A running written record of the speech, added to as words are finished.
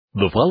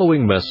The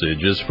following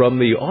message is from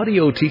the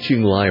audio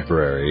teaching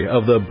library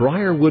of the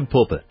Briarwood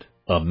Pulpit,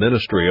 a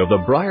ministry of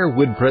the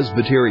Briarwood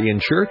Presbyterian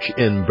Church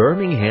in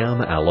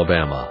Birmingham,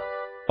 Alabama.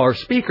 Our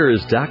speaker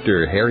is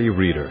Dr. Harry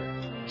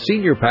Reeder,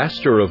 Senior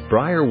Pastor of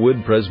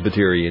Briarwood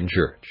Presbyterian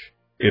Church.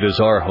 It is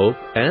our hope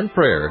and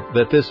prayer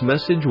that this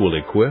message will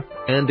equip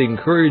and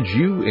encourage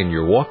you in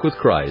your walk with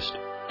Christ,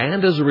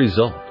 and as a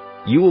result,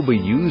 you will be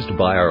used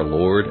by our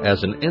Lord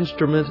as an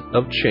instrument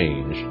of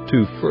change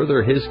to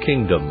further His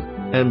kingdom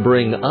and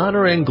bring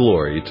honor and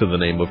glory to the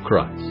name of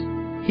Christ.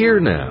 Here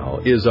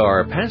now is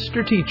our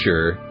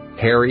pastor-teacher,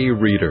 Harry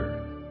Reeder.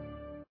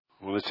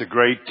 Well, it's a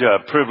great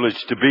privilege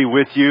to be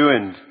with you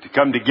and to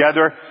come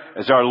together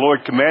as our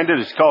Lord commanded.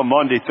 It's called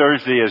Maundy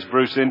Thursday, as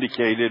Bruce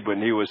indicated when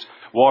he was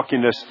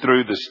walking us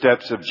through the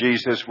steps of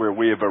Jesus, where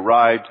we have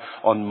arrived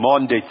on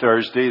Maundy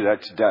Thursday.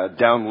 That's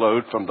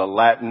download from the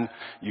Latin.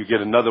 You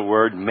get another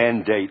word,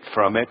 mandate,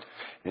 from it.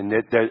 And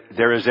that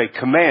there is a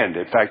command.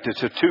 In fact,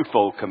 it's a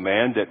twofold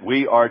command that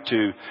we are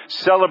to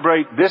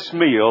celebrate this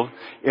meal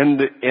in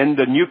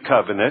the new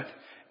covenant,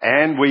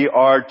 and we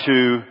are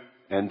to,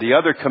 and the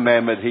other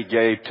commandment He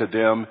gave to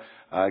them,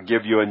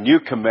 give you a new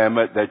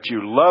commandment, that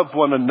you love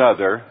one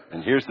another,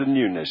 and here's the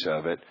newness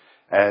of it,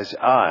 as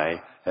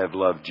I have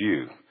loved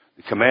you.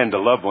 The command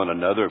to love one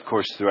another, of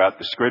course, throughout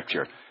the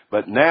Scripture.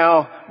 But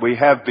now we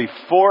have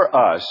before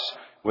us,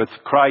 with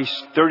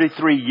Christ's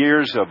 33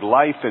 years of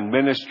life and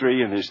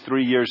ministry and His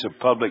 3 years of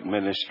public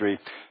ministry,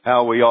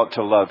 how we ought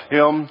to love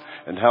Him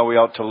and how we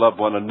ought to love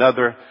one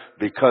another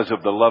because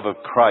of the love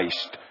of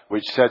Christ,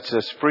 which sets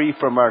us free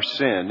from our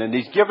sin. And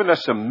He's given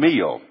us a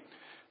meal.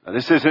 Now,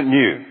 this isn't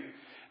new.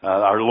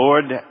 Our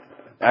Lord,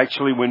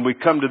 actually, when we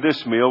come to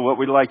this meal, what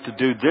we like to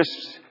do,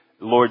 this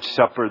Lord's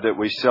Supper that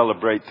we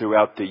celebrate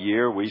throughout the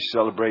year, we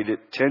celebrate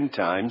it 10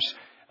 times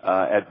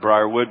at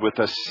Briarwood with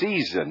a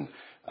season.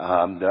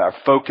 Our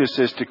focus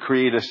is to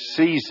create a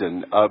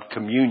season of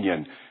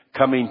communion,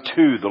 coming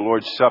to the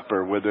Lord's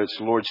Supper, whether it's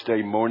Lord's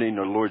Day morning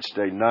or Lord's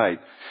Day night.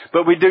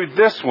 But we do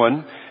this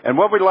one, and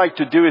what we like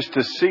to do is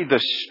to see the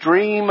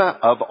stream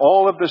of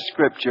all of the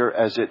Scripture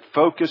as it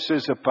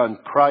focuses upon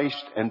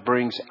Christ and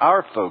brings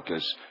our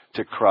focus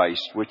to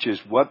Christ, which is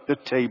what the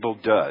table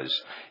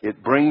does.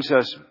 It brings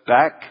us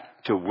back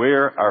to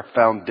where our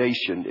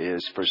foundation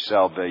is for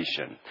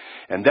salvation.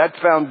 And that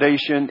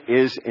foundation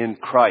is in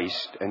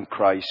Christ and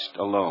Christ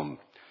alone.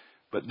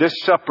 But this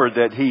supper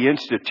that He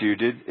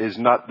instituted is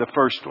not the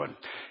first one.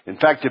 In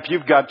fact, if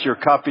you've got your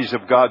copies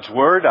of God's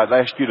Word, I'd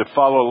ask you to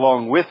follow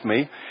along with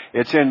me.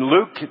 It's in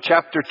Luke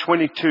chapter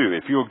 22.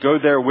 If you'll go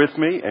there with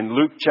me in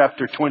Luke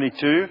chapter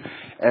 22.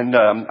 And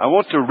I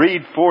want to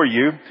read for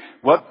you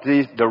what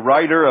the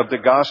writer of the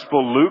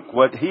Gospel, Luke,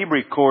 what he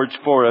records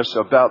for us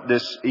about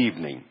this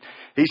evening.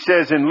 He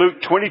says in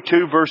Luke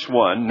 22 verse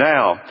 1,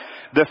 "Now,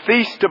 the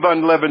Feast of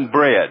Unleavened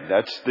Bread,"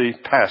 that's the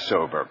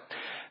Passover.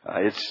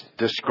 It's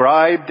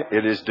described,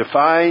 it is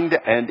defined,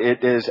 and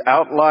it is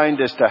outlined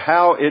as to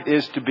how it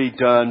is to be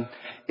done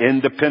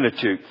in the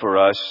Pentateuch for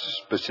us,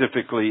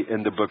 specifically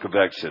in the book of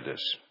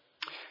Exodus.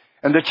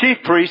 "And the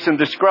chief priests and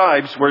the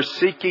scribes were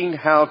seeking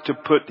how to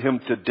put Him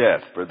to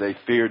death, for they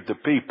feared the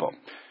people."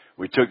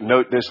 We took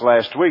note this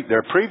last week.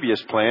 Their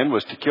previous plan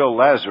was to kill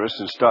Lazarus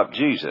and stop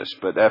Jesus.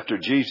 But after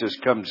Jesus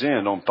comes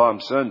in on Palm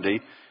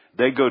Sunday,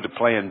 they go to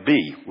plan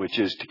B, which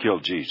is to kill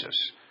Jesus.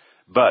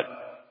 But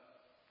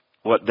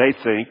what they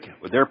think,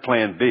 their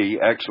plan B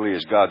actually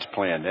is God's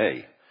plan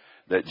A.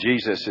 That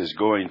Jesus is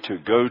going to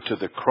go to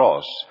the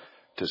cross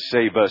to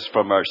save us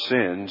from our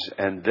sins.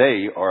 And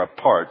they are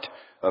a part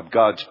of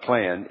God's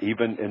plan,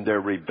 even in their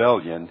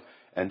rebellion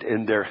and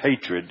in their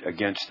hatred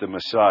against the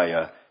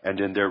Messiah and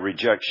in their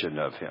rejection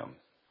of Him.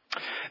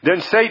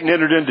 Then Satan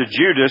entered into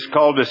Judas,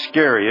 called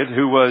Iscariot,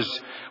 who was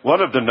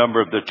one of the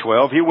number of the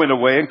 12. He went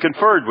away and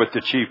conferred with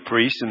the chief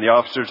priests and the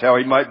officers how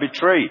he might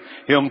betray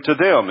Him to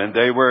them. And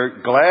they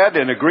were glad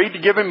and agreed to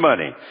give him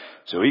money.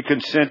 So he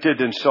consented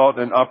and sought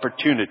an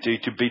opportunity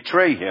to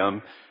betray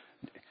Him,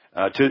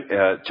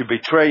 to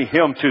betray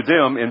Him to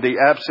them in the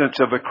absence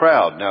of a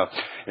crowd. Now,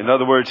 in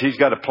other words, he's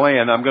got a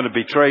plan. I'm going to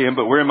betray Him,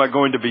 but where am I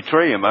going to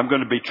betray Him? I'm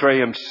going to betray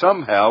Him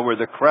somehow where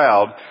the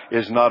crowd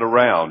is not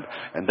around.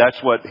 And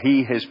that's what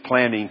he is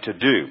planning to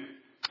do.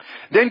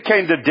 Then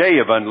came the day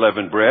of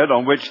unleavened bread,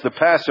 on which the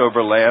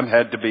Passover lamb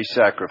had to be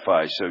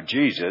sacrificed. So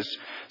Jesus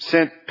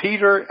sent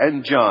Peter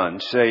and John,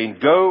 saying,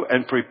 "Go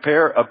and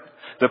prepare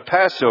the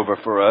Passover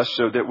for us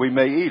so that we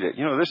may eat it."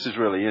 You know, this is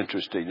really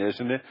interesting,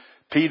 isn't it?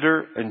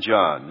 Peter and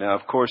John. Now,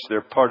 of course,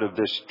 they're part of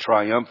this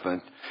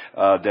triumphant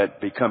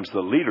that becomes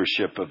the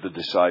leadership of the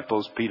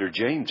disciples, Peter,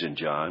 James, and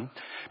John.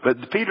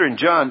 But Peter and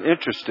John,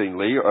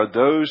 interestingly, are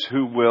those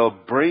who will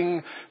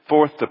bring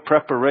forth the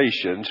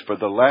preparations for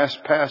the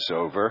last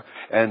Passover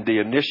and the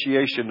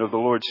initiation of the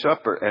Lord's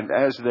Supper. And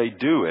as they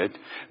do it,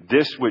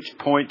 this which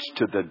points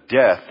to the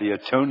death, the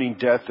atoning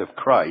death of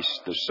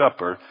Christ, the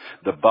supper,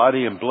 the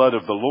body and blood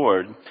of the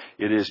Lord,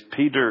 it is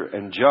Peter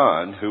and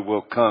John who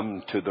will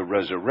come to the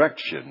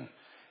resurrection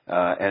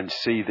and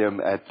see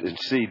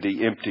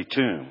the empty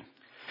tomb.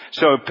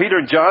 So Peter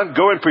and John,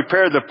 go and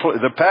prepare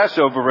the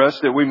Passover for us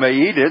that we may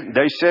eat it.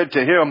 They said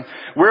to him,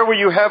 where will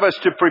you have us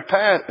to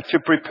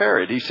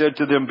prepare it? He said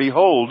to them,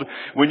 behold,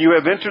 when you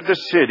have entered the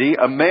city,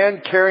 a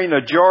man carrying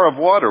a jar of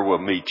water will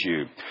meet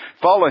you.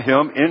 Follow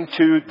him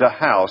into the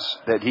house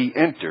that he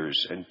enters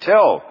and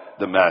tell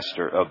the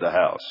master of the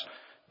house,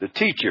 the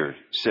teacher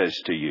says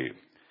to you,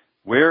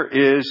 where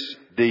is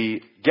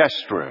the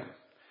guest room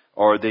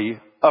or the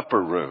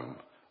upper room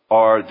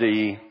or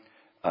the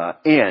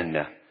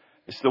inn?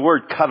 It's the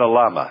word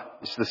katalama.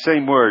 It's the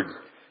same word.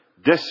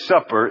 This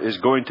supper is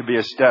going to be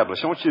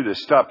established. I want you to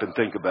stop and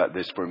think about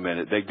this for a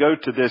minute. They go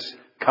to this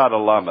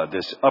katalama,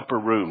 this upper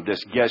room,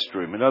 this guest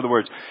room. In other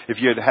words, if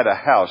you had had a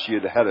house,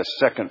 you'd have had a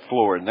second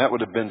floor, and that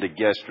would have been the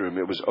guest room.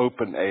 It was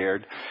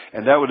open-aired,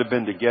 and that would have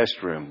been the guest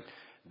room.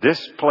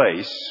 This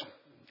place,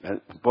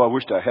 boy, I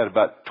wish I had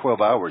about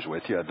 12 hours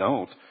with you. I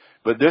don't.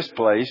 But this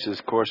place,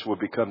 of course, will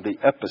become the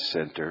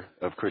epicenter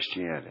of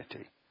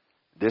Christianity.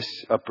 This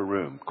upper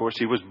room. Of course,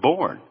 he was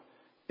born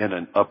in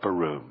an upper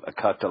room, a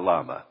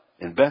katalama,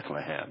 in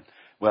Bethlehem.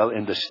 Well,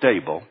 in the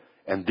stable.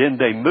 And then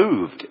they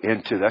moved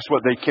into, that's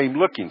what they came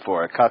looking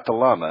for, a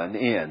katalama, an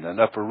inn, an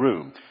upper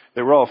room.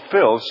 They were all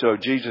filled, so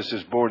Jesus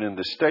is born in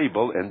the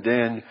stable, and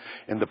then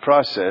in the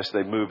process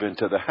they move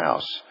into the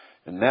house.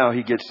 And now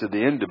he gets to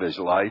the end of his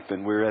life,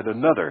 and we're at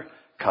another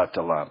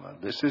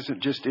katalama. This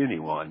isn't just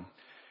anyone.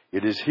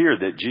 It is here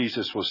that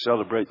Jesus will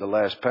celebrate the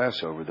last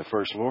Passover, the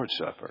first Lord's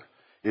Supper.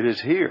 It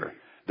is here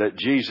that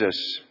Jesus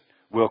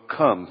will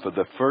come for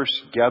the first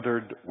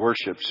gathered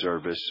worship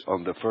service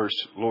on the first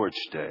Lord's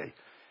Day.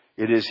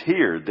 It is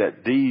here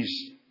that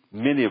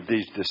many of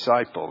these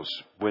disciples,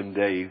 when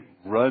they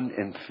run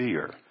in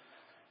fear,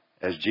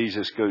 as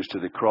Jesus goes to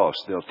the cross,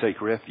 they'll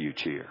take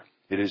refuge here.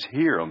 It is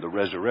here on the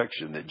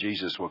resurrection that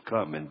Jesus will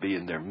come and be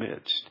in their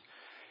midst.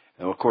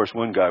 And of course,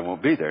 one guy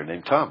won't be there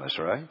named Thomas,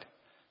 right?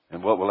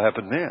 And what will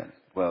happen then?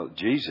 Well,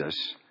 Jesus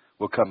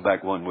will come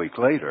back 1 week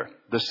later,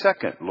 the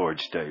second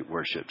Lord's Day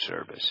worship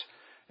service.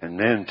 And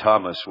then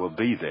Thomas will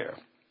be there.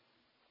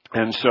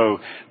 And so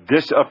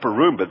this upper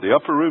room, but the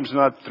upper room's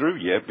not through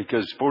yet,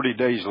 because 40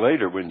 days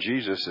later when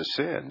Jesus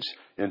ascends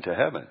into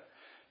heaven,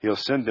 he'll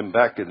send them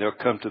back and they'll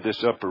come to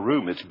this upper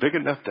room. It's big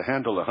enough to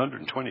handle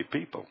 120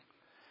 people.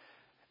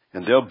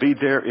 And they'll be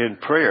there in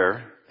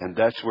prayer, and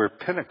that's where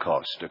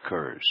Pentecost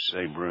occurs,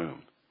 same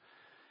room.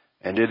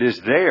 And it is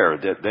there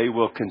that they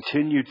will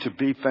continue to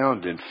be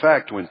found. In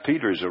fact, when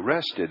Peter is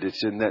arrested,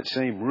 it's in that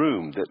same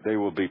room that they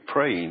will be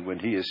praying when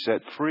he is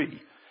set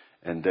free.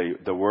 And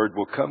the word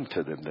will come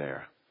to them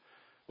there.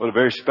 What a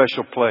very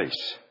special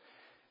place.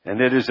 And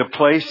it is a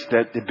place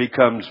that it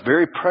becomes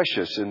very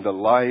precious in the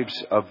lives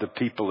of the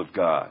people of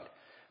God.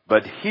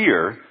 But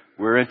here,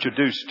 we're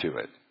introduced to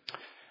it.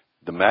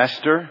 The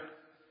master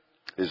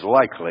is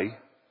likely,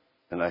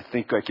 and I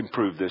think I can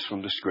prove this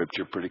from the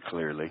scripture pretty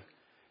clearly,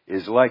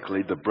 is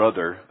likely the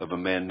brother of a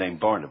man named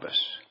Barnabas.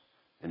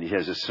 And he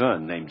has a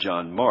son named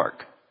John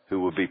Mark,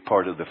 who will be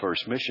part of the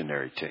first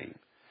missionary team,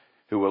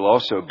 who will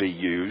also be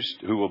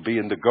used, who will be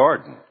in the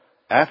garden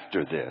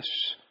after this.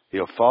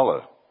 He'll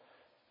follow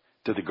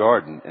to the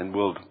garden and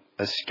will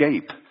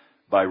escape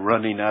by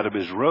running out of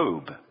his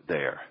robe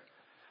there.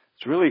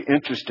 It's really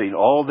interesting,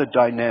 all the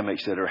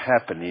dynamics that are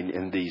happening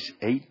in these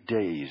 8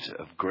 days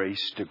of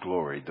grace to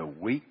glory, the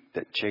week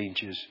that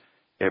changes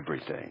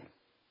everything.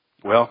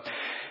 Well,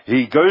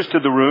 he goes to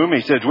the room.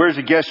 He says, where's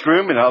the guest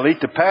room? And I'll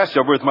eat the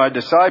Passover with my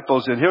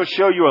disciples. And he'll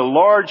show you a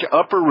large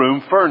upper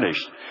room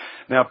furnished.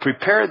 Now,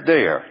 prepared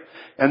there.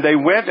 And they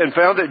went and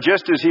found it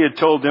just as he had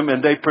told them,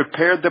 and they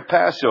prepared the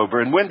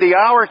Passover. And when the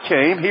hour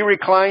came, he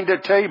reclined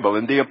at table,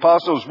 and the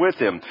apostles with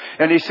him.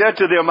 And he said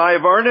to them, I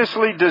have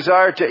earnestly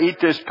desired to eat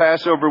this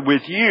Passover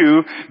with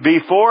you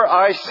before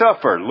I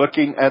suffer,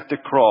 looking at the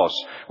cross,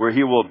 where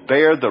he will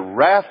bear the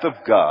wrath of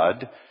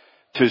God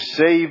to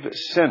save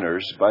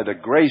sinners by the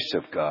grace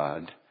of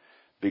God,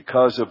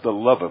 because of the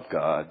love of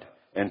God,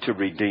 and to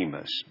redeem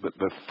us. But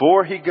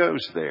before he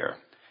goes there,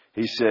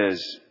 he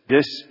says,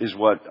 this is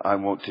what I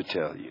want to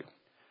tell you.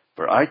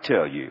 For I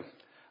tell you,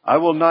 I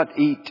will not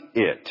eat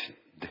it,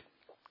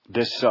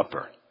 this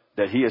supper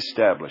that he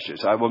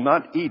establishes. I will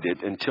not eat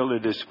it until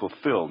it is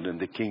fulfilled in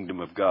the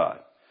kingdom of God.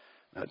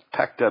 Now,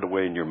 pack that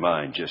away in your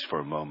mind just for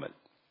a moment.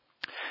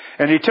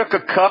 And he took a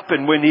cup,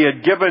 and when he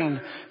had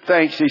given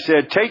thanks, he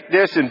said, take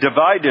this and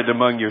divide it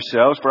among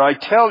yourselves. For I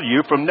tell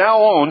you, from now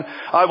on,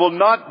 I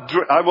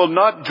will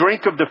not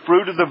drink of the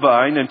fruit of the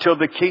vine until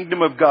the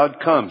kingdom of God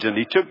comes. And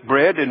he took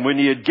bread, and when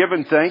he had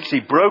given thanks, he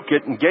broke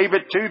it and gave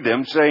it to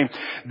them, saying,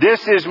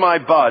 this is my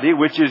body,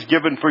 which is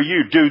given for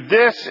you. Do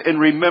this in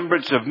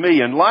remembrance of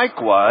me. And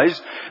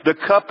likewise, the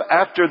cup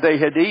after they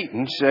had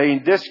eaten,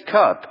 saying, this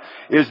cup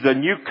is the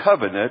new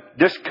covenant.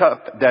 This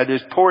cup that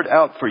is poured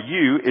out for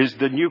you is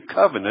the new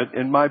covenant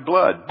in my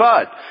blood.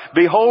 But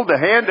behold, the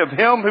hand of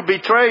him who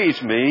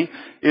betrays me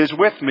is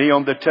with me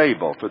on the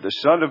table. For the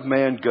Son of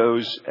Man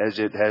goes as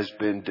it has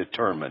been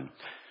determined.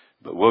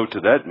 But woe to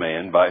that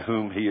man by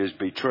whom he is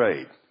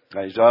betrayed.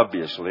 Now, he's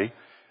obviously,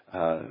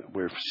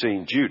 we're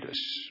seeing Judas.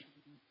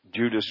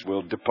 Judas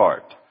will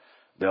depart.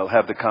 They'll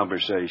have the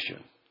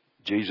conversation.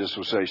 Jesus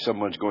will say,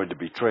 someone's going to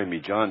betray me.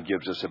 John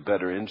gives us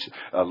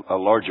a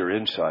larger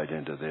insight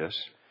into this.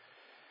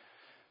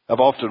 I've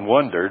often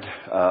wondered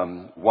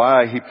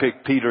why he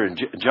picked Peter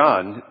and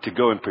John to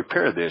go and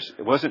prepare this.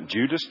 It wasn't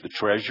Judas the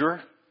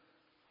treasurer?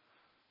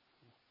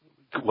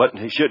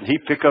 Shouldn't he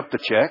pick up the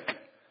check?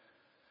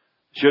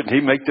 Shouldn't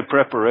he make the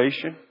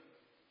preparation?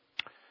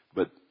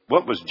 But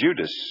what was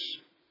Judas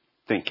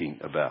thinking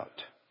about?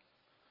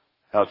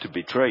 How to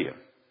betray him?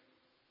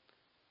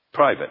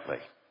 Privately.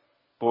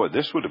 Boy,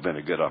 this would have been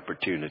a good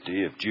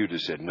opportunity if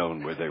Judas had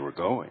known where they were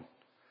going.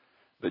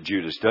 But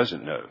Judas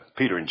doesn't know.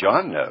 Peter and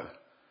John know,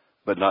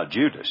 but not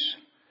Judas.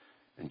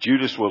 And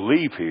Judas will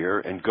leave here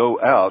and go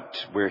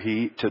out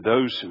to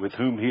those with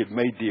whom he had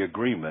made the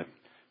agreement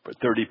for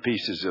 30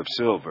 pieces of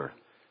silver.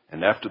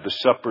 And after the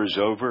supper is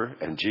over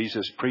and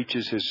Jesus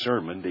preaches his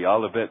sermon, the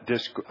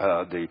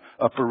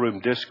upper room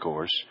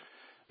discourse,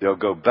 they'll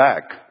go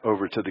back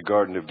over to the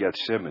Garden of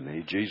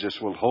Gethsemane.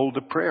 Jesus will hold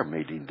a prayer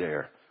meeting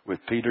there with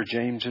Peter,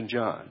 James, and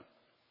John.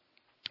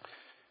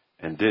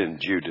 And then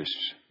Judas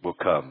will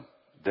come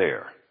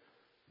there.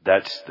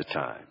 That's the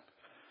time.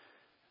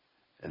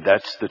 And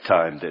that's the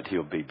time that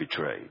he'll be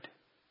betrayed.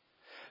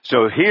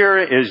 So here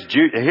is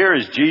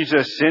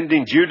Jesus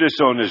sending Judas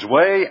on his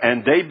way,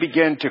 and they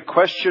begin to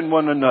question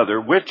one another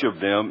which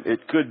of them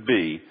it could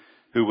be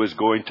who was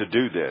going to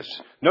do this.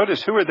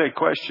 Notice, who are they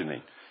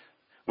questioning?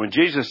 When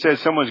Jesus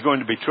says someone's going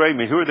to betray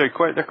me, who are they?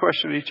 They're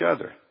questioning each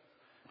other.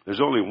 There's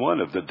only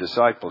one of the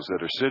disciples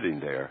that are sitting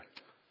there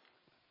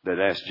that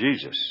asked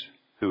Jesus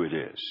who it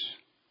is,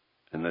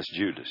 and that's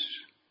Judas.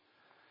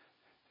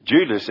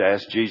 Judas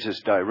asked Jesus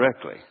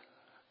directly,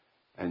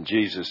 and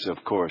Jesus,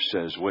 of course,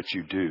 says, what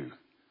you do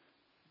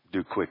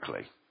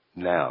quickly.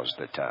 Now's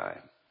the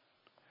time.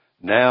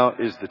 Now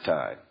is the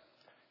time.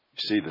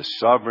 You see the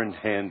sovereign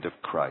hand of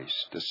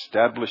Christ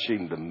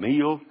establishing the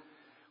meal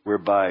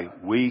whereby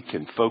we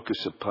can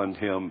focus upon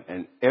him,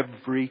 and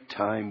every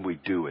time we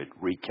do it,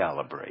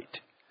 recalibrate.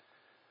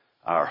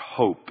 Our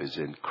hope is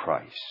in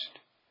Christ.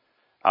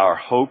 Our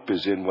hope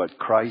is in what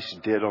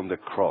Christ did on the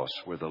cross,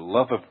 where the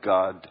love of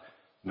God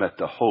met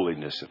the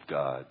holiness of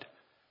God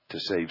to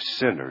save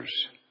sinners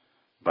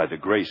by the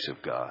grace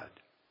of God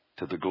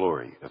to the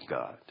glory of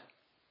God.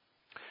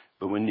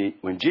 But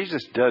when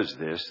Jesus does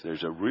this,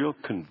 there's a real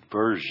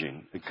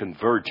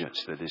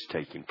convergence that is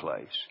taking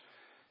place.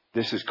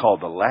 This is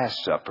called the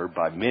Last Supper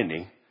by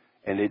many.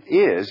 And it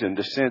is, in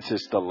the sense,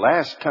 it's the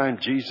last time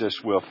Jesus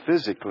will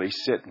physically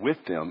sit with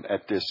them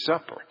at this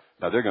supper.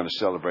 Now, they're going to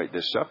celebrate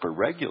this supper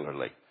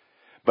regularly.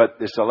 But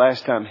it's the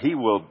last time he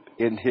will,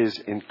 in his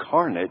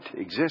incarnate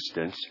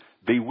existence,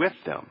 be with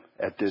them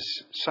at this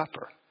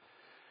supper.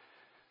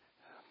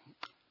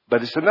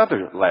 But it's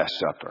another Last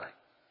Supper.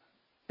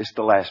 It's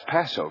the last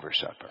Passover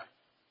supper.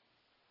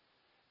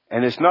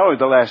 And it's not only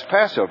the last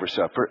Passover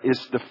supper,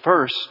 it's the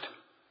first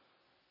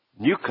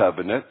New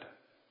Covenant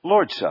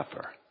Lord's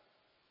Supper.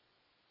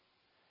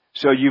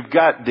 So you've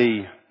got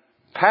the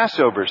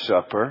Passover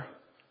supper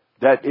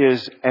that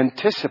is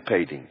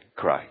anticipating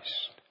Christ,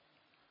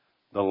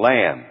 the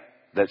Lamb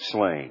that's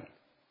slain,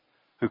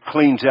 who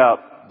cleans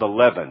out the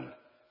leaven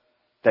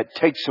that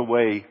takes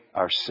away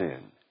our sin.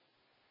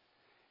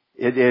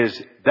 It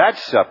is that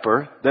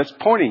supper that's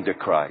pointing to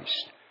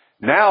Christ.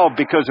 Now,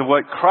 because of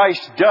what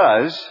Christ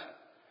does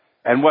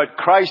and what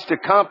Christ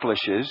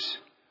accomplishes,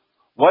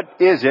 what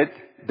is it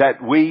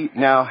that we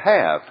now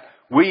have?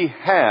 We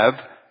have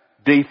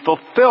the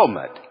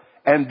fulfillment.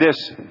 And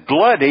this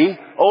bloody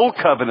Old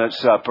Covenant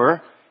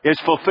supper is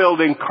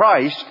fulfilled in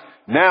Christ,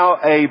 now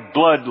a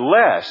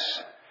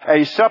bloodless,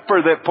 a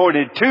supper that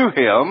pointed to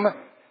him,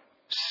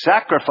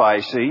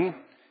 sacrificing.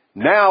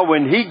 Now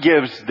when he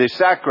gives the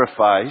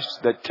sacrifice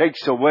that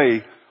takes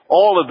away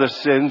all of the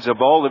sins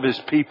of all of his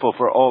people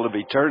for all of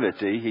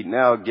eternity, he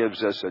now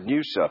gives us a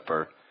new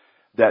supper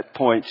that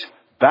points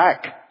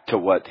back to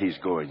what he's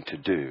going to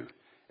do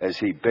as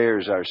he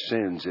bears our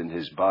sins in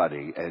his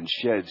body and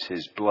sheds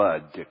his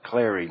blood,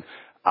 declaring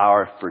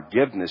our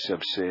forgiveness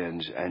of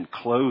sins, and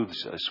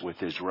clothes us with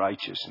his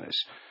righteousness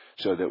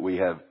so that we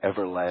have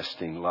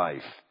everlasting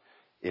life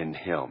in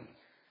him.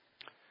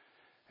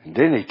 And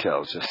then he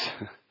tells us,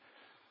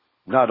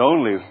 not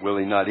only will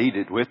he not eat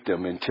it with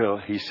them until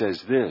he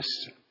says this,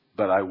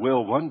 but I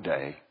will one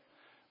day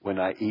when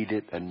I eat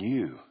it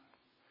anew.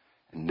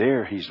 And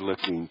there he's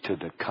looking to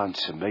the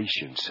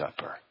consummation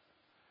supper,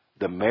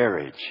 the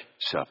marriage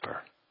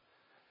supper,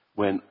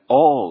 when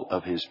all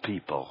of his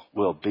people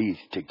will be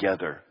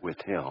together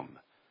with him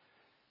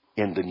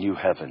in the new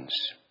heavens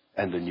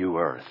and the new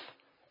earth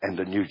and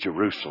the new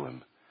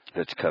Jerusalem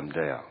that's come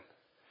down.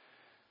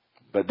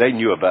 But they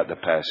knew about the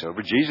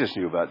Passover. Jesus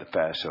knew about the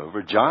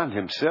Passover. John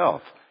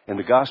himself, in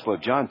the Gospel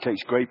of John,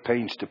 takes great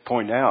pains to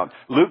point out.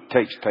 Luke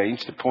takes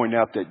pains to point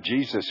out that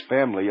Jesus'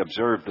 family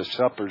observed the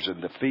suppers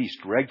and the feast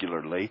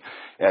regularly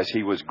as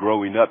he was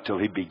growing up till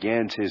he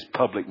began his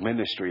public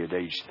ministry at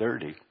age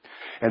 30.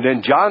 And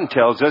then John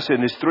tells us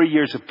in his 3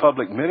 years of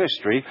public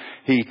ministry,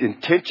 he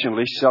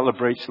intentionally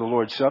celebrates the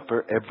Lord's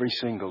Supper every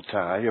single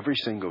time, every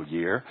single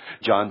year.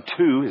 John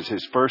 2 is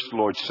his first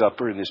Lord's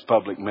Supper in his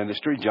public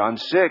ministry. John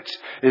 6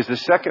 is the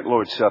second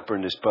Lord's Supper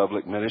in his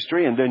public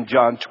ministry. And then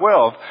John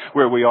 12,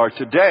 where we are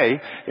today,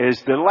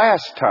 is the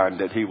last time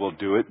that he will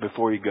do it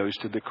before he goes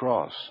to the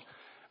cross.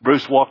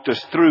 Bruce walked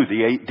us through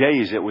the 8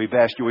 days that we've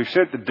asked you. We've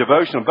sent the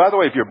devotional. By the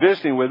way, if you're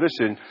visiting with us,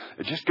 and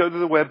just go to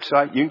the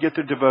website, you can get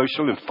the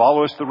devotional and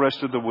follow us the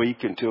rest of the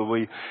week until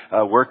we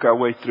work our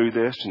way through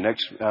this.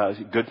 Next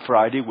Good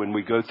Friday, when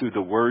we go through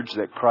the words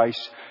that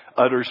Christ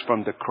utters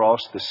from the cross,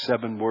 the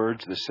 7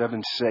 words, the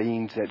 7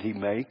 sayings that he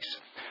makes.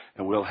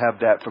 And we'll have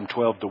that from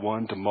 12 to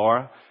 1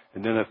 tomorrow.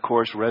 And then, of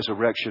course,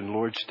 Resurrection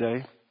Lord's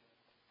Day.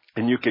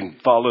 And you can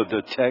follow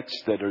the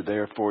texts that are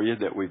there for you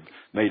that we've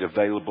made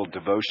available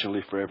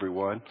devotionally for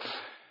everyone.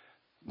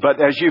 But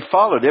as you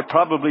followed it,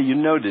 probably you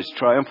noticed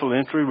triumphal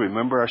entry.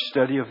 Remember our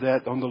study of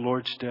that on the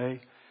Lord's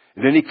Day?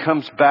 And then he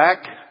comes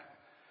back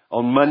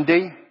on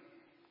Monday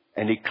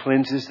and he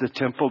cleanses the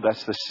temple.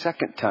 That's the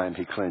second time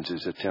he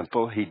cleanses the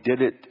temple. He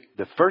did it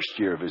the first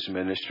year of his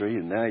ministry,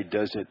 and now he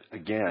does it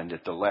again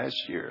at the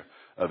last year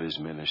of his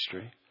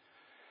ministry.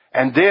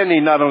 And then he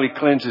not only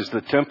cleanses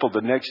the temple, the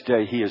next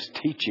day he is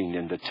teaching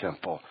in the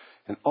temple.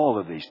 And all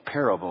of these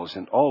parables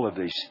and all of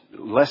these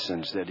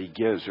lessons that he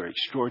gives are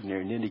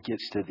extraordinary. And then he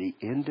gets to the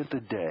end of the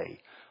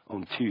day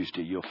on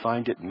Tuesday. You'll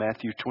find it in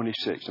Matthew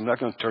 26. I'm not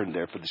going to turn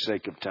there for the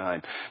sake of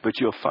time, but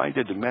you'll find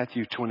it in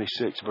Matthew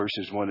 26,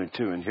 verses 1 and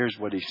 2. And here's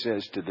what he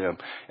says to them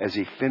as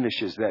he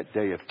finishes that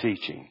day of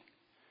teaching.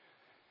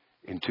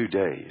 In 2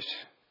 days,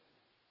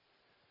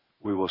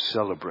 we will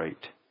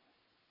celebrate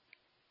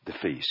the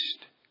feast.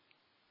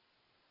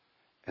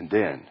 And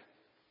then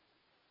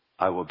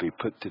I will be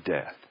put to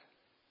death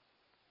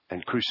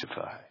and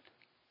crucified.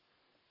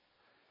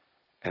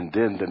 And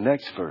then the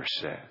next verse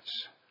says,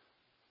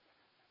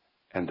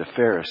 and the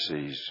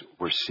Pharisees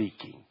were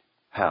seeking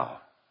how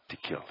to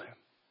kill him.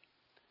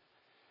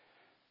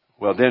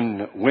 Well,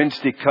 then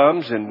Wednesday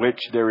comes, in which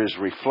there is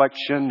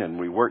reflection, and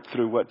we work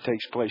through what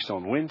takes place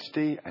on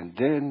Wednesday. And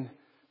then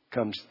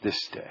comes this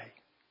day.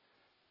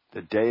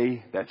 The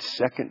day, that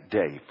second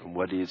day from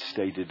what he had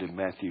stated in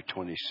Matthew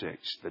 26,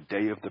 the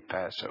day of the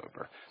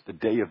Passover, the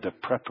day of the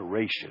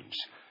preparations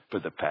for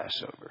the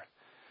Passover.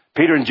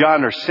 Peter and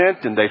John are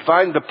sent and they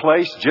find the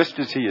place just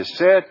as he has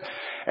said.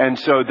 And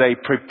so they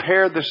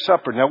prepare the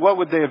supper. Now, what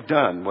would they have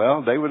done?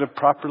 Well, they would have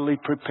properly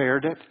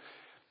prepared it.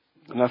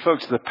 Now,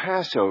 folks, the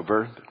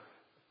Passover,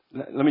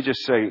 let me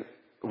just say,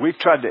 we've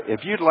tried to,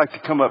 if you'd like to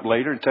come up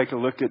later and take a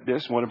look at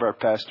this, one of our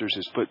pastors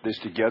has put this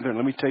together. And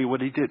let me tell you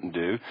what he didn't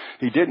do.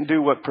 He didn't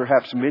do what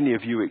perhaps many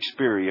of you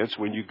experience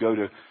when you go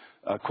to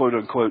quote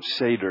unquote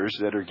seders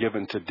that are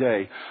given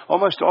today.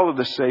 Almost all of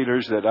the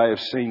seders that I have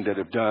seen that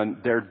have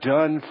done, they're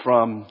done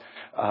from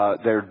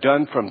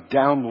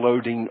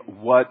downloading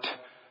what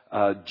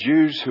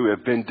Jews who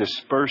have been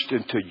dispersed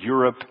into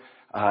Europe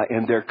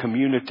in their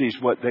communities,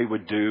 what they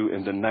would do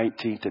in the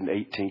 19th and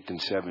 18th and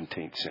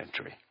 17th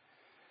century.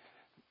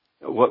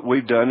 What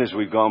we've done is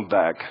we've gone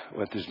back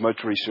with as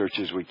much research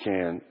as we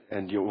can,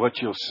 and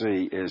what you'll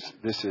see is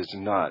this is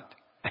not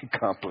a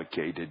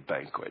complicated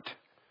banquet.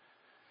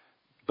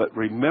 But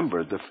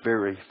remember the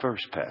very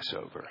first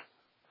Passover.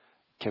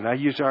 Can I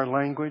use our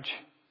language?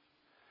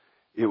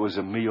 It was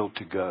a meal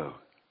to go.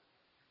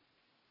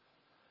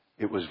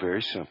 It was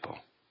very simple.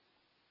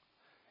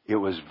 It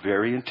was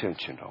very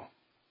intentional.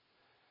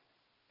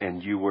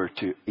 And you were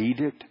to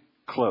eat it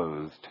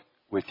clothed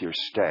with your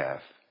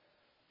staff.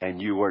 And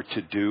you were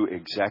to do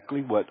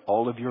exactly what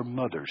all of your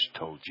mothers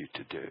told you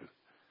to do.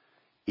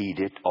 Eat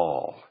it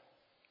all.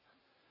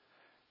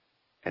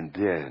 And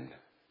then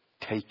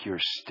take your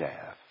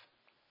staff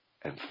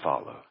and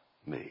follow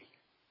me.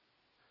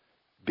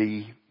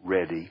 Be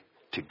ready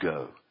to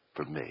go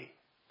for me.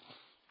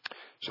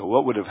 So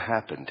what would have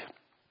happened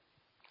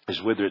is,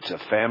 whether it's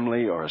a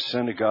family or a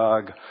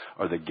synagogue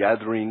or the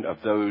gathering of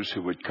those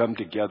who would come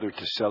together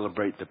to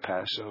celebrate the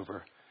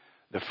Passover,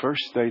 the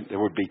first thing, there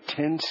would be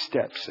 10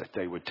 steps that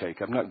they would take.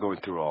 I'm not going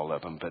through all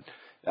of them, but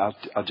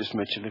I'll just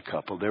mention a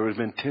couple. There would have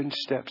been 10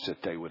 steps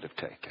that they would have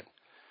taken.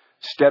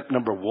 Step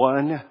number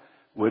 1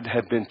 would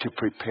have been to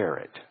prepare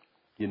it.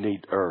 You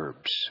need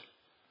herbs.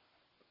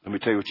 Let me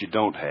tell you what you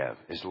don't have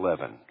is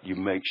leaven. You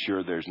make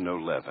sure there's no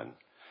leaven.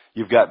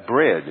 You've got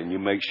bread, and you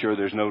make sure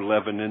there's no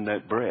leaven in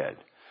that bread.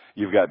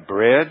 You've got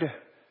bread,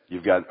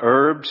 you've got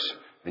herbs,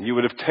 and you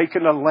would have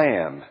taken a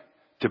lamb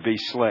to be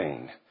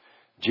slain.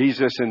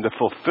 Jesus, in the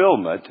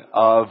fulfillment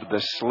of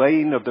the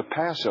slaying of the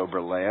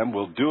Passover lamb,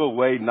 will do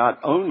away not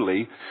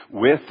only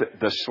with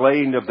the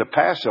slaying of the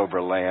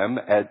Passover lamb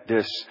at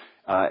this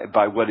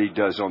by what he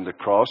does on the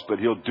cross, but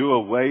he'll do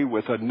away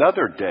with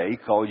another day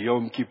called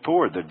Yom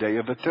Kippur, the Day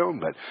of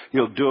Atonement.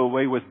 He'll do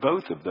away with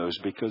both of those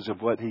because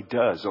of what he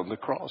does on the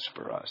cross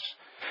for us.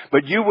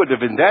 But you would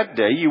have, in that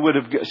day, you would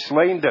have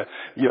slain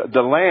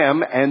the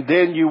lamb, and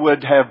then you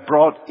would have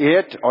brought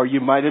it, or you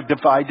might have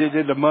divided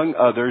it among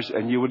others,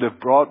 and you would have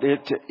brought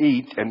it to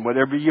eat, and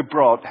whatever you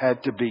brought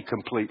had to be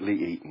completely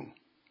eaten.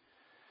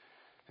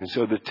 And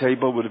so the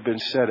table would have been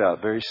set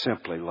out very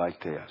simply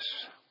like this.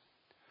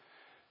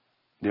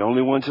 The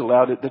only ones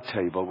allowed at the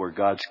table were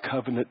God's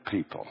covenant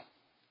people.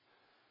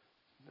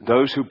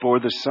 Those who bore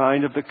the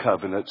sign of the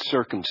covenant,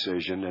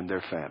 circumcision, and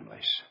their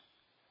families.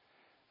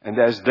 And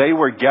as they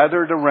were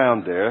gathered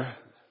around there,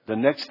 the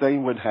next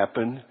thing would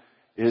happen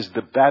is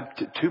the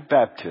two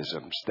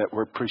baptisms that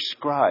were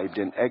prescribed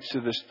in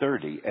Exodus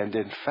 30. And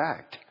in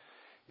fact,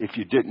 if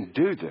you didn't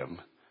do them,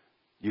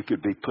 you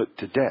could be put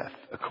to death,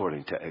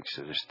 according to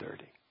Exodus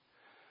 30.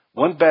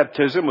 One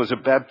baptism was a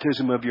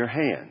baptism of your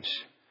hands.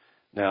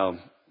 Now,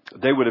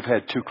 they would have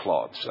had two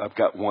cloths. I've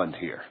got one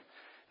here.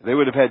 They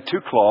would have had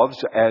two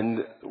cloths,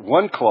 and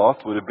one cloth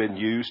would have been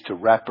used to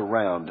wrap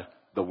around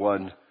the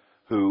one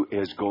who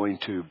is going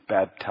to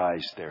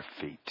baptize their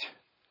feet.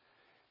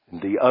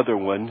 And the other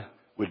one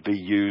would be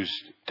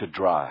used to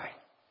dry.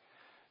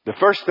 The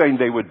first thing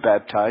they would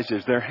baptize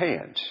is their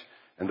hands.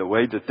 And the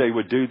way that they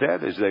would do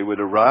that is they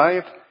would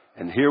arrive,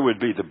 and here would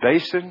be the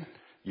basin.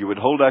 You would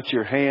hold out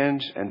your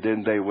hands, and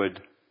then they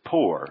would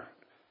pour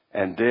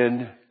and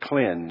then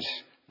cleanse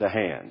the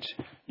hands.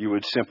 You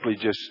would simply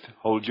just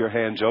hold your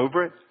hands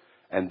over it,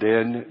 and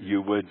then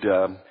you would,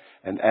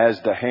 and as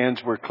the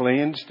hands were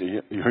cleansed,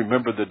 you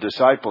remember the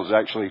disciples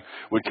actually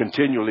would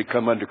continually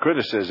come under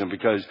criticism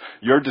because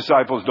your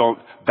disciples don't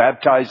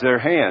baptize their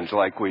hands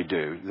like we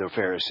do, the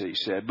Pharisees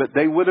said. But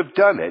they would have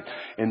done it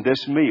in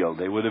this meal.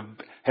 They would have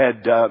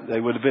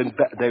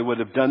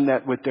done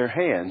that with their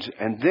hands,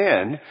 and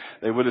then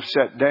they would have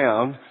sat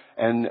down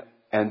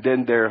and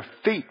then their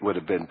feet would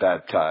have been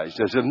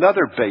baptized. As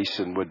another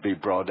basin would be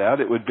brought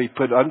out, it would be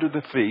put under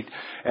the feet,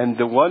 and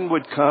the one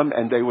would come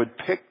and they would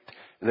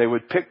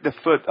pick the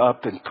foot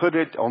up and put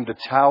it on the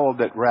towel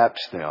that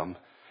wraps them,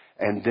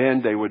 and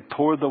then they would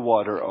pour the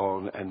water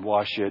on and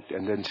wash it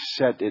and then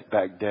set it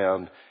back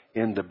down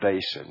in the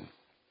basin.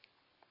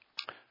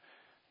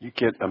 You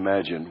can't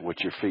imagine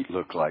what your feet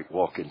look like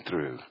walking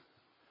through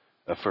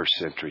a first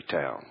century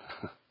town,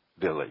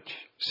 village,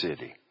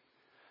 city.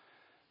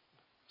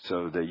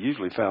 So they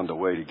usually found a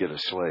way to get a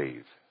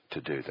slave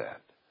to do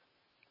that.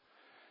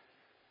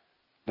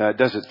 Now, it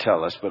doesn't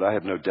tell us, but I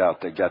have no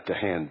doubt they got the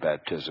hand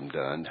baptism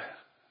done.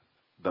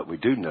 But we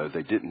do know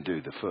they didn't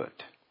do the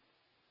foot.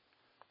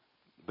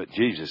 But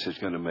Jesus is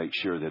going to make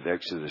sure that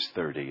Exodus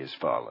 30 is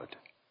followed.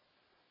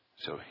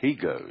 So he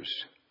goes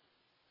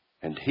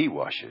and he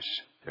washes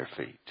their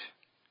feet.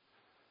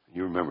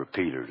 You remember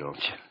Peter,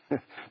 don't you?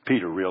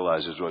 Peter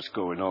realizes what's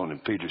going on,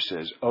 and Peter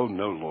says, "Oh,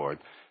 no, Lord.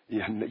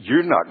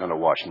 You're not going to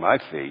wash my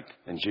feet."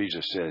 And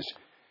Jesus says,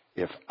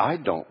 "If I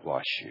don't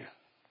wash you,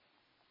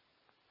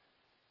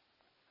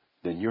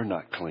 then you're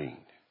not clean.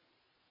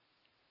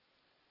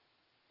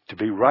 To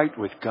be right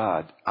with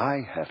God,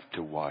 I have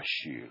to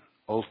wash you,"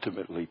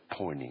 ultimately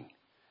pointing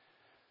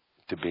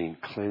to being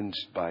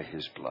cleansed by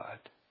his blood.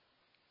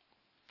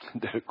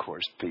 And then, of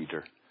course,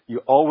 Peter. You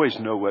always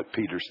know what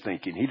Peter's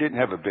thinking. He didn't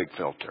have a big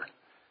filter.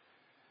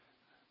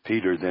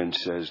 Peter then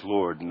says,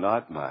 "Lord,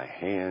 not my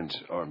hands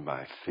or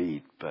my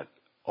feet, but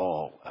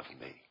all of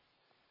me."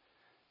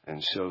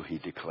 And so he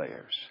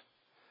declares.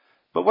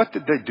 But what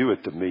did they do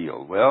at the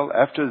meal? Well,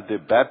 after the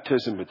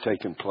baptism had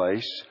taken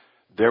place,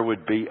 there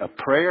would be a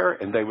prayer,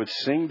 and they would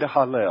sing the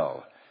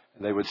Hallel,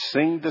 and they would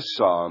sing the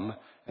psalm,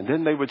 and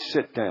then they would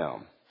sit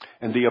down.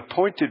 And the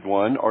appointed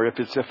one, or if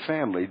it's a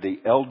family,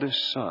 the eldest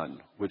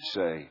son would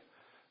say,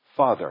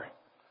 "Father,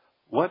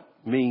 what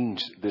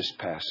means this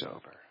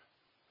Passover?"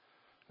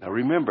 Now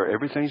remember,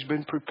 everything's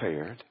been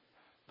prepared.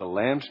 The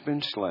lamb's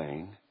been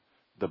slain.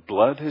 The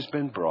blood has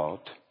been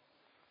brought.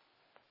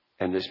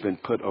 And it's been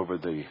put over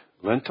the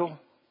lintel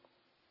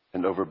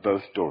and over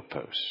both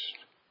doorposts.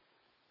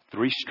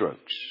 3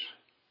 strokes.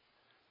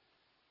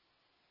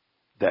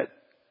 That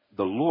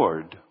the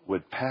Lord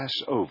would pass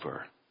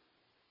over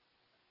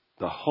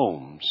the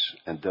homes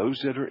and those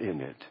that are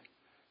in it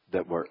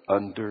that were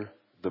under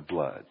the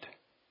blood.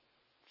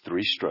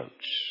 3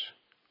 strokes.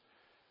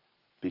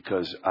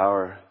 Because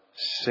our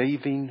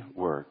saving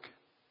work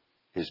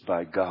is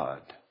by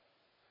God.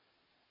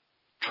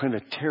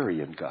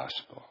 Trinitarian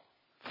gospel.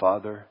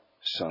 Father,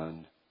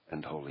 Son,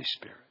 and Holy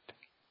Spirit.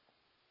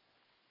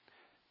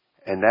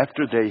 And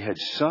after they had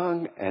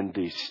sung and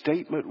the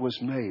statement was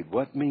made,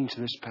 what means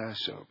this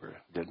Passover?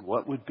 Then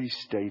what would be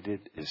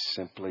stated is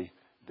simply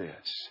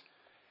this.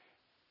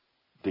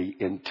 The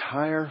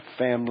entire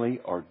family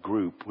or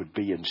group would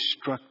be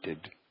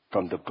instructed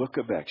from the book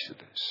of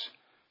Exodus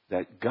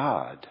that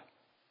God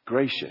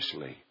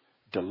graciously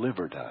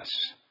delivered us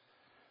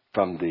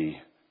from the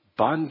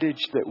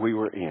bondage that we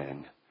were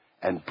in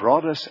and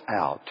brought us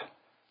out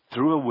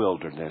through a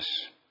wilderness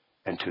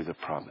and to the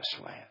promised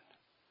land.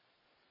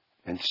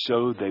 And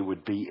so they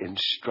would be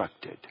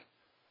instructed.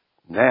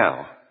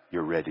 Now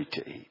you're ready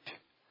to eat.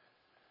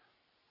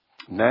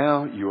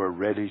 Now you are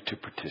ready to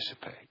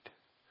participate.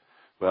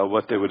 Well,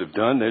 what they would have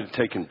done, they'd have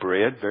taken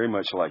bread, very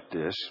much like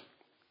this.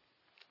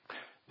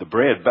 The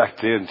bread back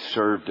then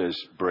served as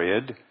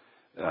bread,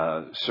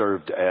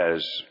 served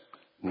as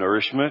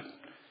nourishment,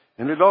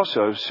 and it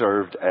also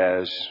served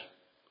as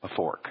a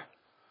fork,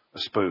 a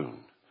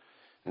spoon.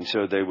 And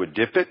so they would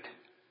dip it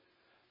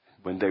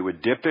when they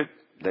would dip it,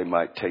 they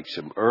might take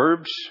some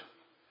herbs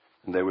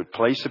and they would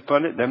place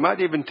upon it. They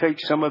might even take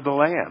some of the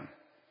lamb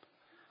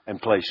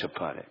and place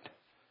upon it.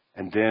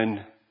 And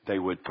then they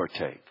would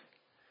partake.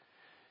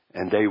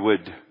 And they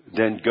would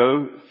then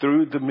go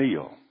through the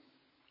meal.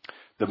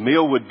 The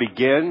meal would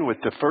begin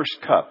with the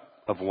first cup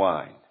of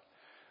wine.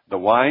 The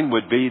wine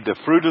would be the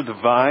fruit of the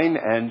vine,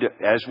 and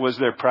as was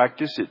their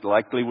practice, it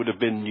likely would have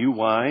been new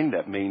wine.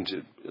 That means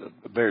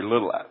very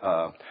little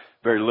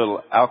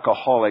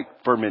alcoholic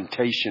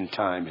fermentation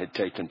time had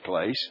taken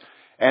place.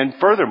 And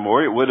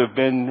furthermore, it would have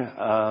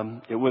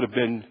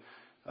been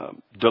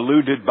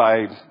diluted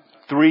by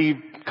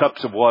 3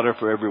 cups of water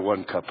for every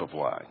 1 cup of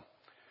wine.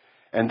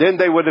 And then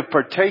they would have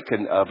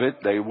partaken of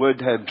it. They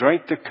would have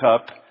drank the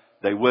cup.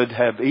 They would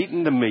have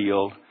eaten the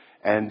meal,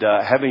 and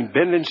having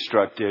been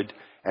instructed.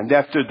 And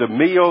after the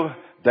meal,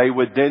 they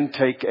would then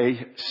take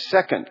a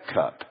second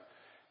cup.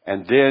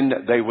 And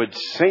then they would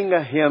sing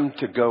a hymn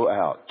to go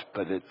out.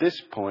 But at this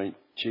point,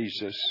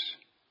 Jesus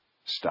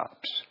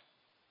stops.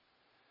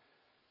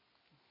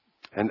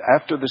 And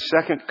after the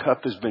second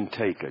cup has been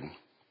taken,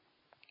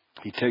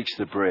 he takes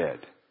the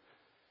bread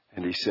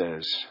and he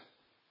says,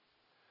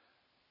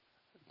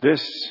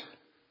 "This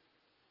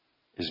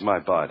is my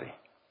body,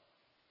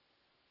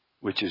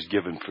 which is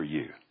given for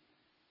you."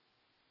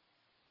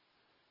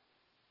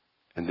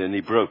 And then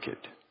he broke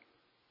it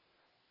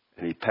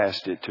and he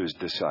passed it to his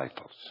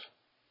disciples,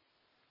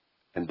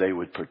 and they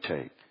would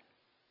partake.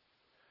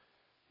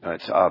 Now,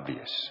 it's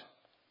obvious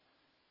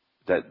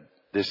that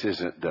this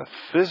isn't the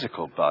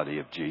physical body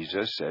of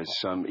Jesus, as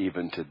some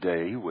even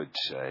today would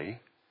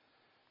say.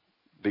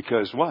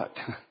 Because what?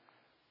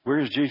 Where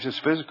is Jesus'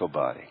 physical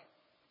body?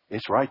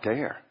 It's right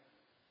there.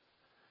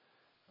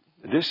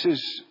 This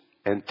is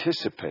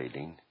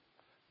anticipating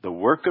the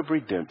work of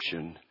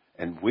redemption,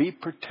 and we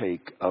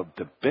partake of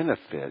the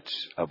benefits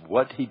of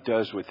what he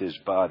does with his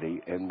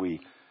body, and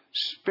we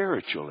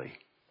spiritually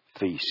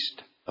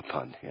feast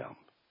upon him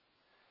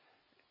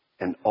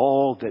and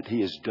all that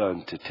he has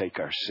done to take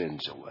our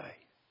sins away.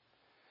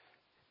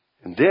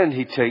 And then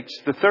he takes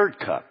the third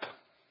cup.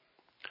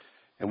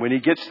 And when he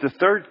gets the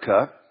third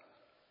cup,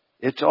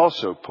 it's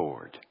also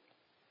poured.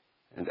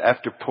 And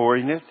after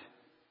pouring it,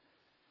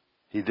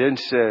 he then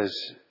says,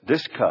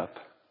 "This cup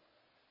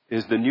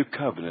is the new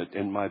covenant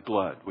in my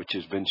blood, which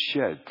has been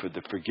shed for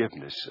the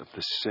forgiveness of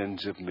the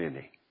sins of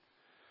many."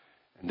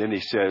 And then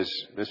he says,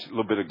 there's a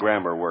little bit of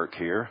grammar work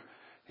here.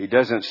 He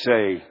doesn't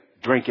say,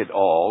 "Drink it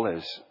all,"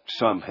 as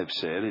some have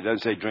said. He doesn't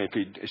say drink.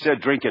 He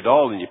said drink it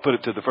all and you put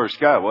it to the first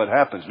guy. What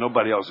happens?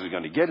 Nobody else is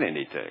going to get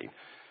anything.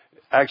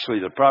 Actually,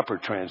 the proper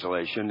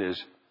translation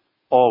is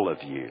all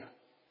of you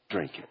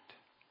drink it.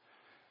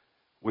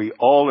 We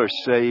all are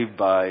saved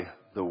by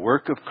the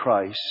work of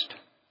Christ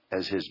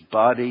as his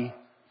body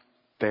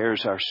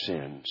bears our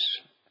sins.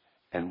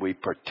 And we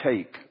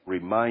partake,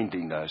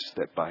 reminding us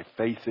that by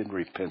faith and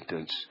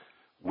repentance,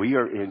 we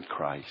are in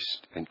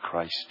Christ and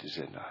Christ is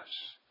in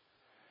us.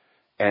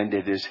 And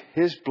it is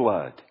his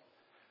blood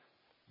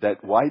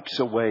that wipes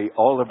away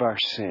all of our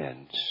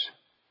sins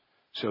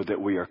so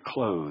that we are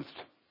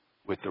clothed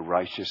with the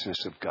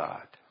righteousness of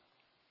God.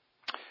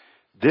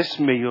 This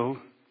meal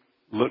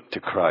looked to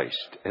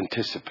Christ,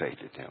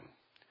 anticipated him.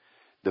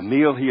 The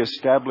meal he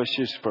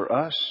establishes for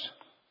us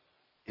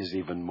is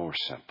even more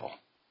simple.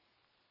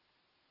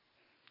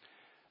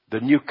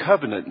 The new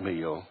covenant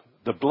meal,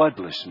 the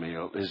bloodless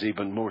meal, is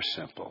even more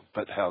simple,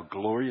 but how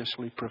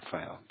gloriously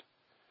profound.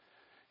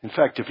 In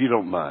fact, if you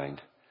don't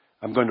mind,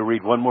 I'm going to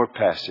read one more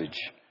passage,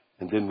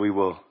 and then we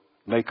will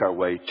make our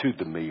way to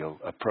the meal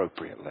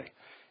appropriately.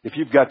 If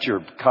you've got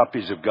your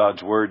copies of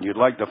God's Word and you'd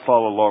like to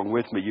follow along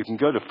with me, you can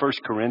go to 1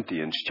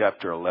 Corinthians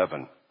chapter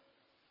 11.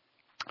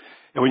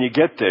 And when you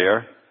get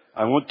there,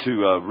 I want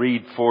to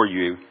read for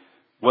you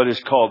what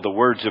is called the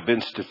words of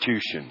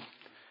institution,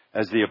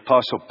 as the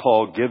Apostle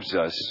Paul gives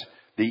us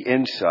the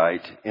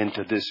insight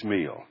into this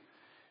meal.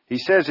 He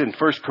says in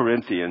 1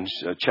 Corinthians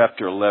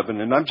chapter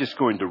 11, and I'm just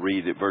going to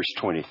read at verse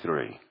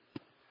 23.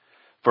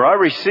 "For I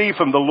received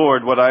from the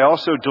Lord what I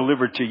also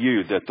delivered to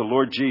you, that the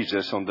Lord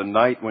Jesus, on the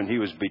night when he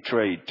was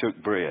betrayed, took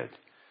bread.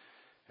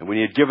 And when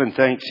he had given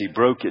thanks, he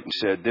broke it and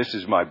said, 'This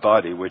is my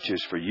body, which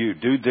is for you.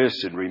 Do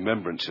this in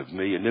remembrance of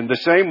me.' And in the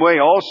same way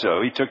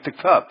also, he took the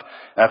cup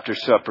after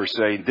supper,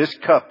 saying, 'This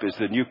cup is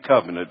the new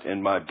covenant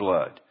in my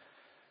blood.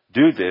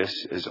 Do this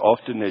as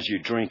often as you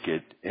drink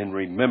it in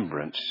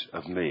remembrance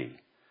of me.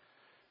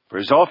 For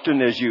as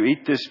often as you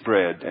eat this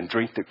bread and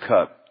drink the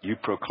cup, you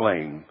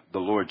proclaim the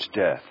Lord's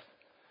death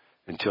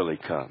until he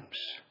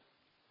comes.'"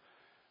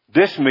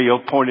 This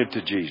meal pointed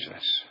to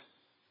Jesus.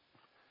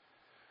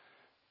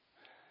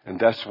 And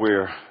that's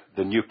where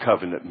the new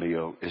covenant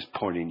meal is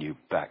pointing you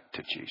back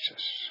to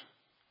Jesus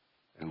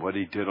and what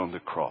he did on the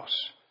cross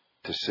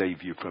to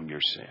save you from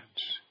your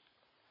sins.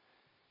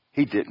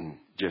 He didn't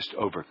just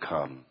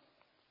overcome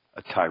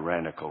a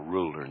tyrannical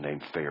ruler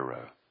named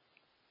Pharaoh.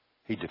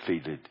 He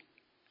defeated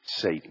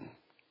Satan,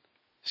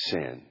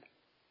 sin,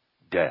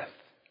 death,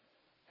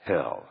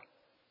 hell,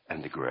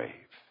 and the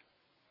grave.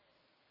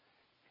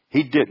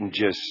 He didn't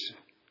just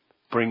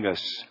bring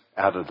us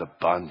out of the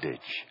bondage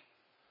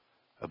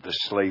of the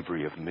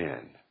slavery of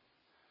men.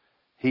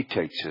 He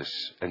takes us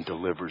and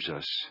delivers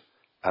us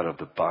out of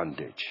the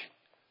bondage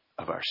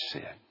of our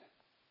sin.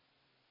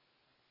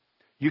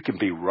 You can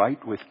be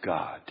right with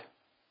God,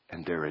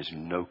 and there is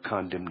no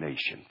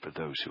condemnation for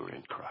those who are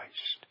in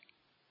Christ.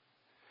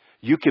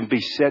 You can be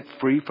set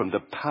free from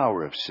the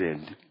power of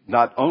sin,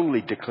 not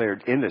only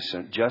declared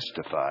innocent,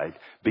 justified,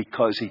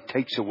 because He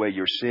takes away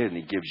your sin,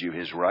 He gives you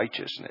His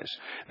righteousness.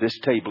 This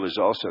table is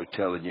also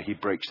telling you He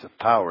breaks the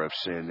power of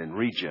sin and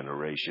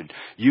regeneration.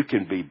 You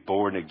can be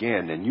born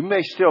again, and you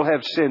may still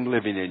have sin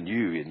living in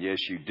you, and yes,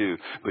 you do,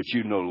 but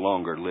you no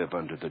longer live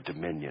under the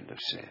dominion of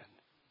sin.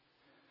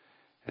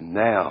 And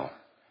now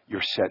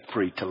you're set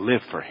free to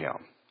live for Him.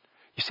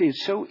 You see,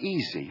 it's so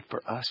easy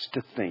for us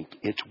to think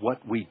it's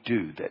what we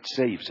do that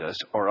saves us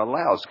or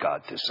allows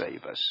God to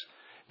save us.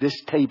 This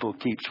table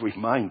keeps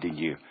reminding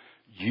you,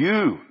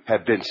 you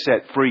have been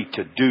set free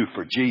to do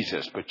for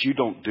Jesus, but you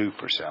don't do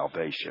for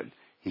salvation.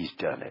 He's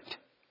done it.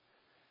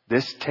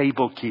 This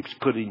table keeps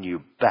putting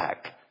you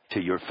back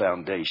to your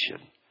foundation.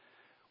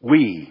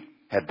 We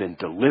have been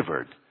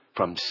delivered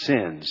from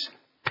sin's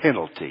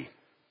penalty,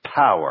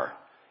 power.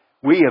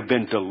 We have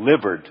been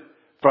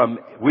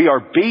we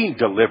are being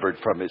delivered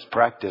from its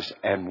practice,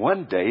 and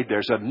one day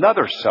there's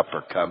another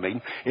supper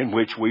coming in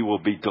which we will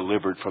be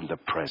delivered from the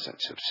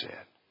presence of sin.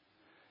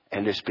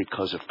 And it's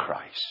because of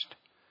Christ.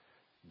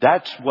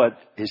 That's what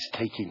is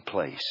taking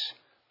place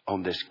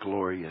on this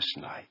glorious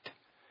night.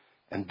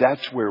 And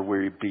that's where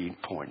we're being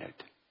pointed.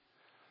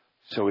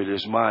 So it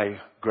is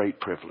my great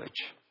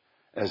privilege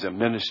as a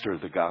minister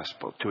of the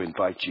gospel to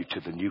invite you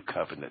to the New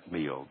Covenant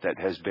meal that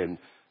has been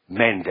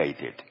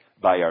mandated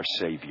by our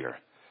Savior,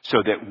 so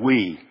that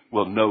we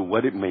will know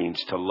what it means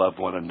to love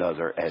one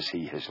another as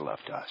He has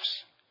loved us.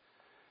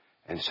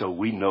 And so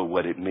we know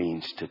what it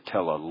means to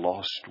tell a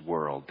lost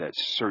world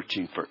that's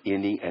searching for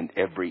any and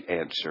every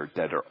answer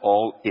that are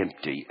all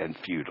empty and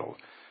futile,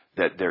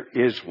 that there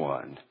is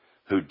one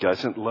who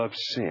doesn't love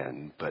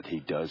sin, but He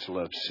does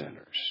love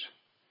sinners.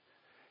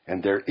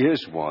 And there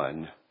is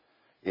one,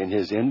 in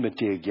His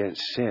enmity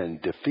against sin,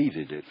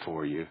 defeated it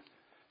for you,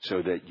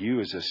 so that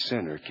you as a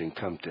sinner can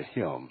come to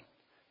Him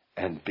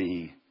and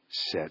be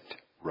set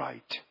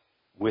right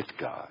with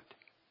God,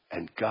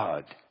 and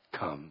God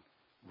come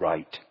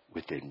right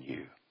within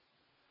you.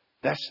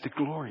 That's the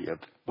glory of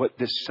what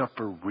this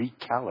supper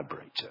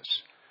recalibrates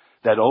us.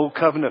 That old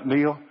covenant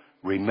meal,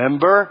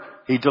 remember,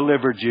 He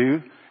delivered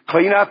you.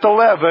 Clean out the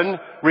leaven,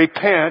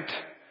 repent,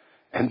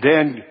 and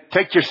then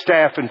take your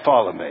staff and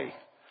follow me.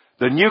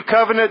 The new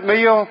covenant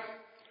meal,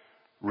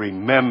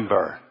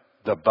 remember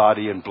the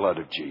body and blood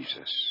of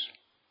Jesus.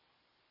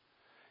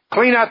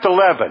 Clean out the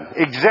leaven.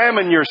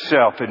 Examine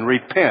yourself and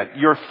repent.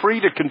 You're free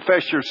to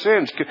confess your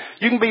sins.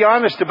 You can be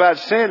honest about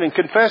sin and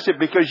confess it,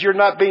 because you're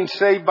not being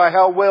saved by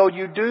how well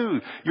you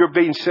do. You're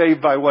being saved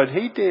by what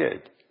He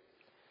did.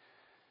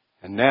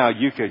 And now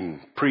you can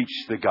preach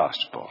the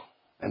gospel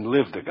and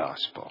live the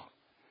gospel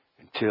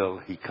until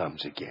He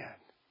comes again.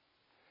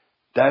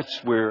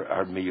 That's where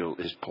our meal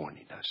is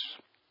pointing us.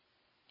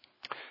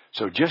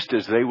 So just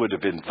as they would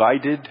have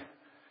invited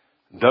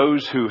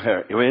those who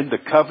are in the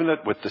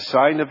covenant with the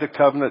sign of the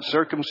covenant,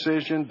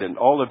 circumcision, then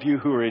all of you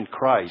who are in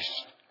Christ,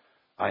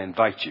 I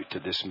invite you to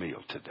this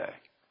meal today.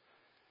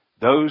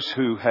 Those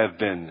who have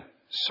been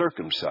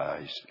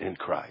circumcised in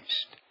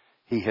Christ,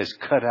 He has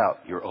cut out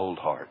your old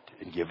heart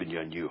and given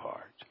you a new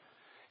heart.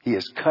 He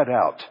has cut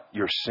out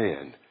your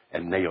sin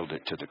and nailed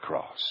it to the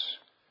cross.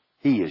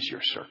 He is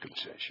your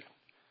circumcision.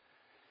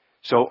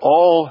 So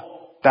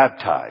all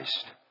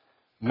baptized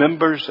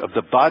members of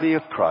the body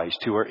of Christ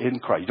who are in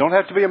Christ. You don't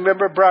have to be a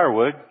member of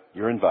Briarwood.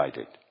 You're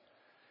invited.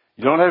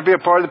 You don't have to be a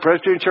part of the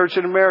Presbyterian Church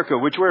in America,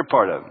 which we're a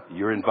part of.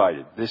 You're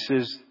invited. This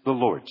is the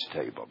Lord's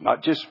table,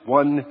 not just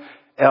one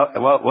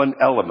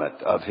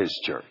element of His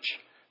church.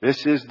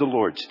 This is the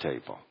Lord's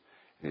table.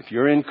 And if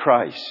you're in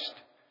Christ,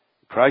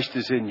 Christ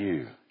is in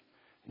you,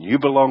 and you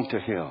belong to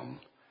Him,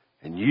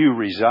 and you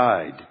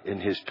reside in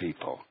His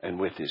people and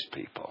with His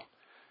people,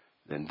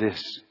 then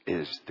this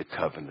is the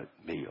covenant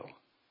meal.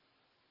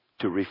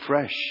 To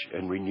refresh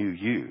and renew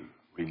you.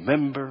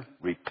 Remember,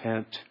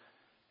 repent,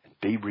 and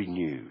be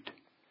renewed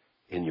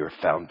in your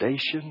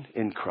foundation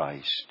in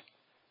Christ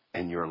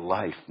and your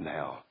life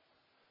now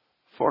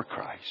for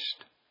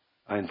Christ.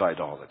 I invite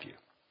all of you.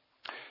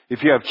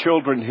 If you have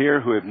children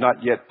here who have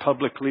not yet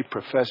publicly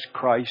professed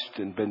Christ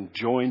and been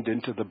joined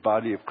into the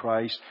body of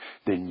Christ,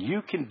 then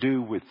you can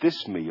do with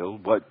this meal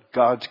what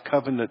God's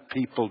covenant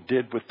people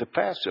did with the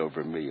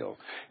Passover meal,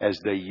 as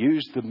they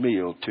used the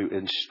meal to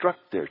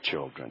instruct their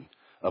children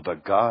of a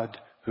God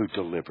who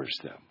delivers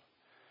them,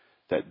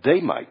 that they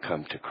might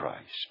come to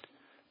Christ.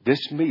 This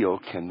meal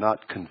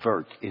cannot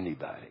convert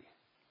anybody.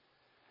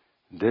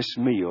 This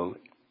meal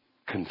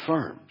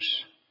confirms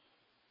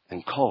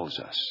and calls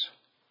us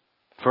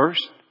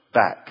first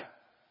back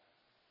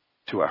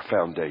to our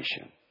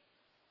foundation,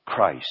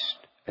 Christ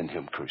and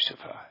Him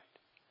crucified.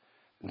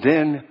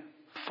 Then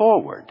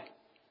forward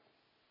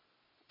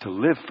to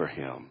live for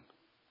Him,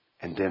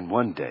 and then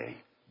one day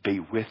be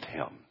with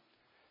Him,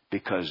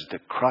 because the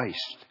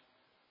Christ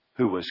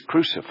who was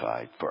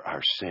crucified for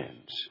our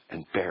sins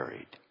and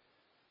buried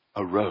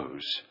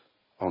arose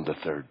on the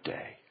third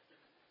day.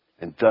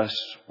 And thus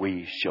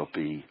we shall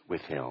be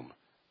with him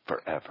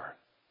forever.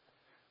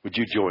 Would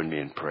you join me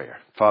in prayer?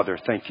 Father,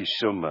 thank you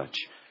so much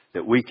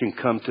that we can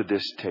come to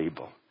this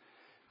table.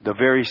 The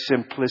very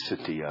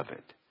simplicity of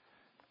it.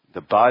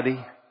 The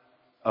body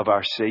of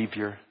our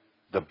Savior,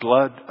 the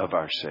blood of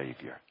our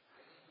Savior.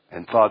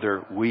 And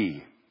Father,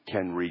 we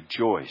can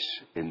rejoice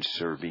in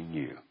serving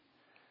you.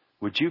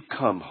 Would you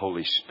come,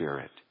 Holy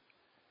Spirit?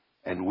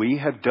 And we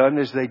have done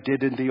as they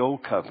did in the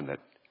Old Covenant.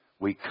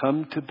 We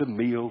come to the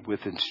meal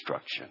with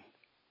instruction.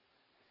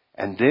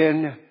 And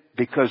then,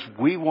 because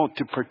we want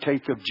to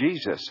partake of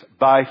Jesus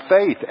by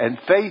faith, and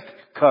faith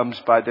comes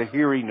by the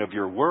hearing of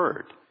your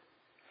word.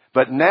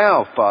 But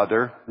now,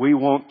 Father, we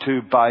want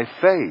to, by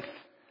faith,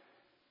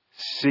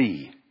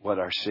 see what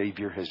our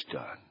Savior has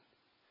done.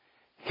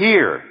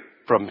 Hear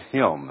from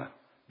him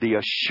the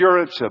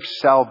assurance of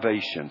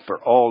salvation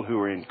for all who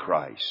are in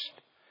Christ.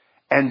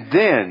 And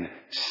then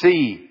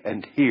see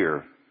and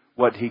hear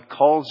what he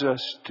calls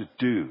us to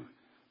do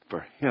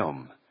for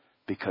him,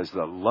 because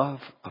the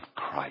love of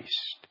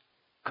Christ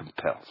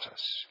compels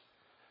us.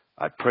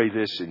 I pray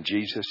this in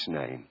Jesus'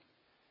 name.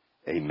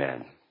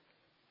 Amen.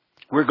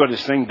 We're going to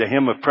sing the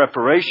hymn of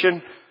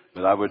preparation,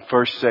 but I would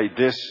first say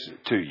this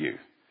to you.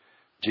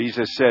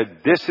 Jesus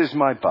said, "This is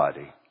my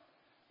body,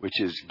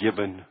 which is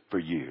given for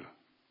you."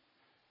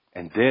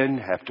 And then,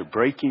 after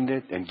breaking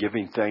it and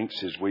giving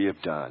thanks as we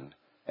have done,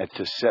 and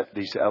to set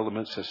these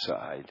elements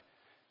aside,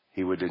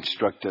 he would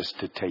instruct us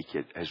to take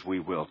it as we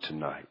will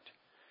tonight.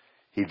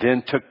 He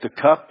then took the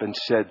cup and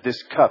said,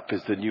 "This cup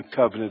is the new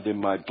covenant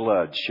in my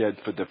blood, shed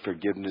for the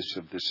forgiveness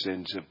of the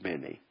sins of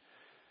many."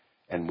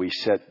 And we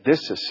set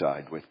this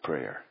aside with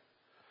prayer.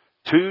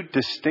 Two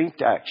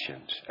distinct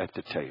actions at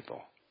the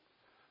table.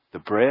 The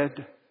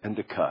bread and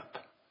the cup.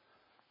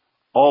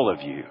 All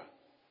of you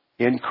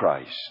in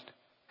Christ,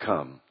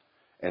 come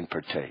and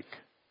partake.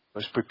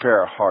 Let's prepare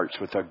our hearts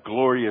with a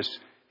glorious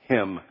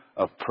hymn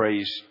of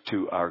praise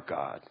to our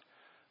God.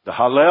 The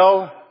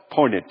Hallel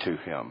pointed to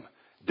him.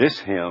 This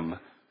hymn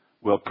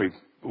will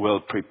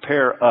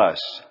prepare us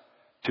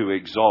to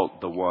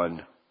exalt the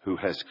one who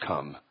has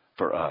come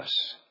for us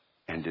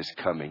and is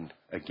coming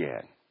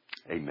again.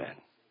 Amen.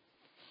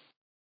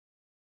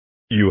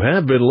 You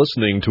have been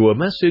listening to a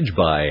message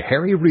by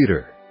Harry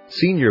Reeder,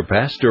 Senior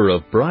Pastor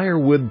of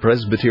Briarwood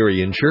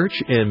Presbyterian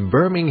Church in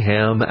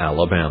Birmingham,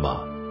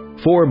 Alabama.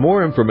 For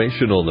more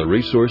information on the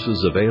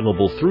resources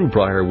available through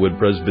Briarwood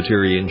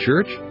Presbyterian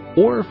Church,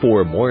 or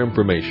for more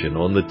information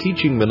on the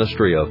teaching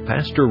ministry of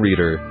Pastor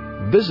Reeder,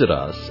 visit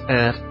us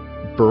at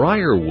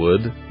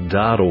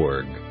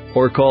briarwood.org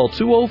or call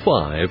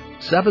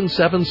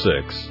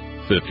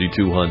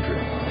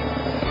 205-776-5200.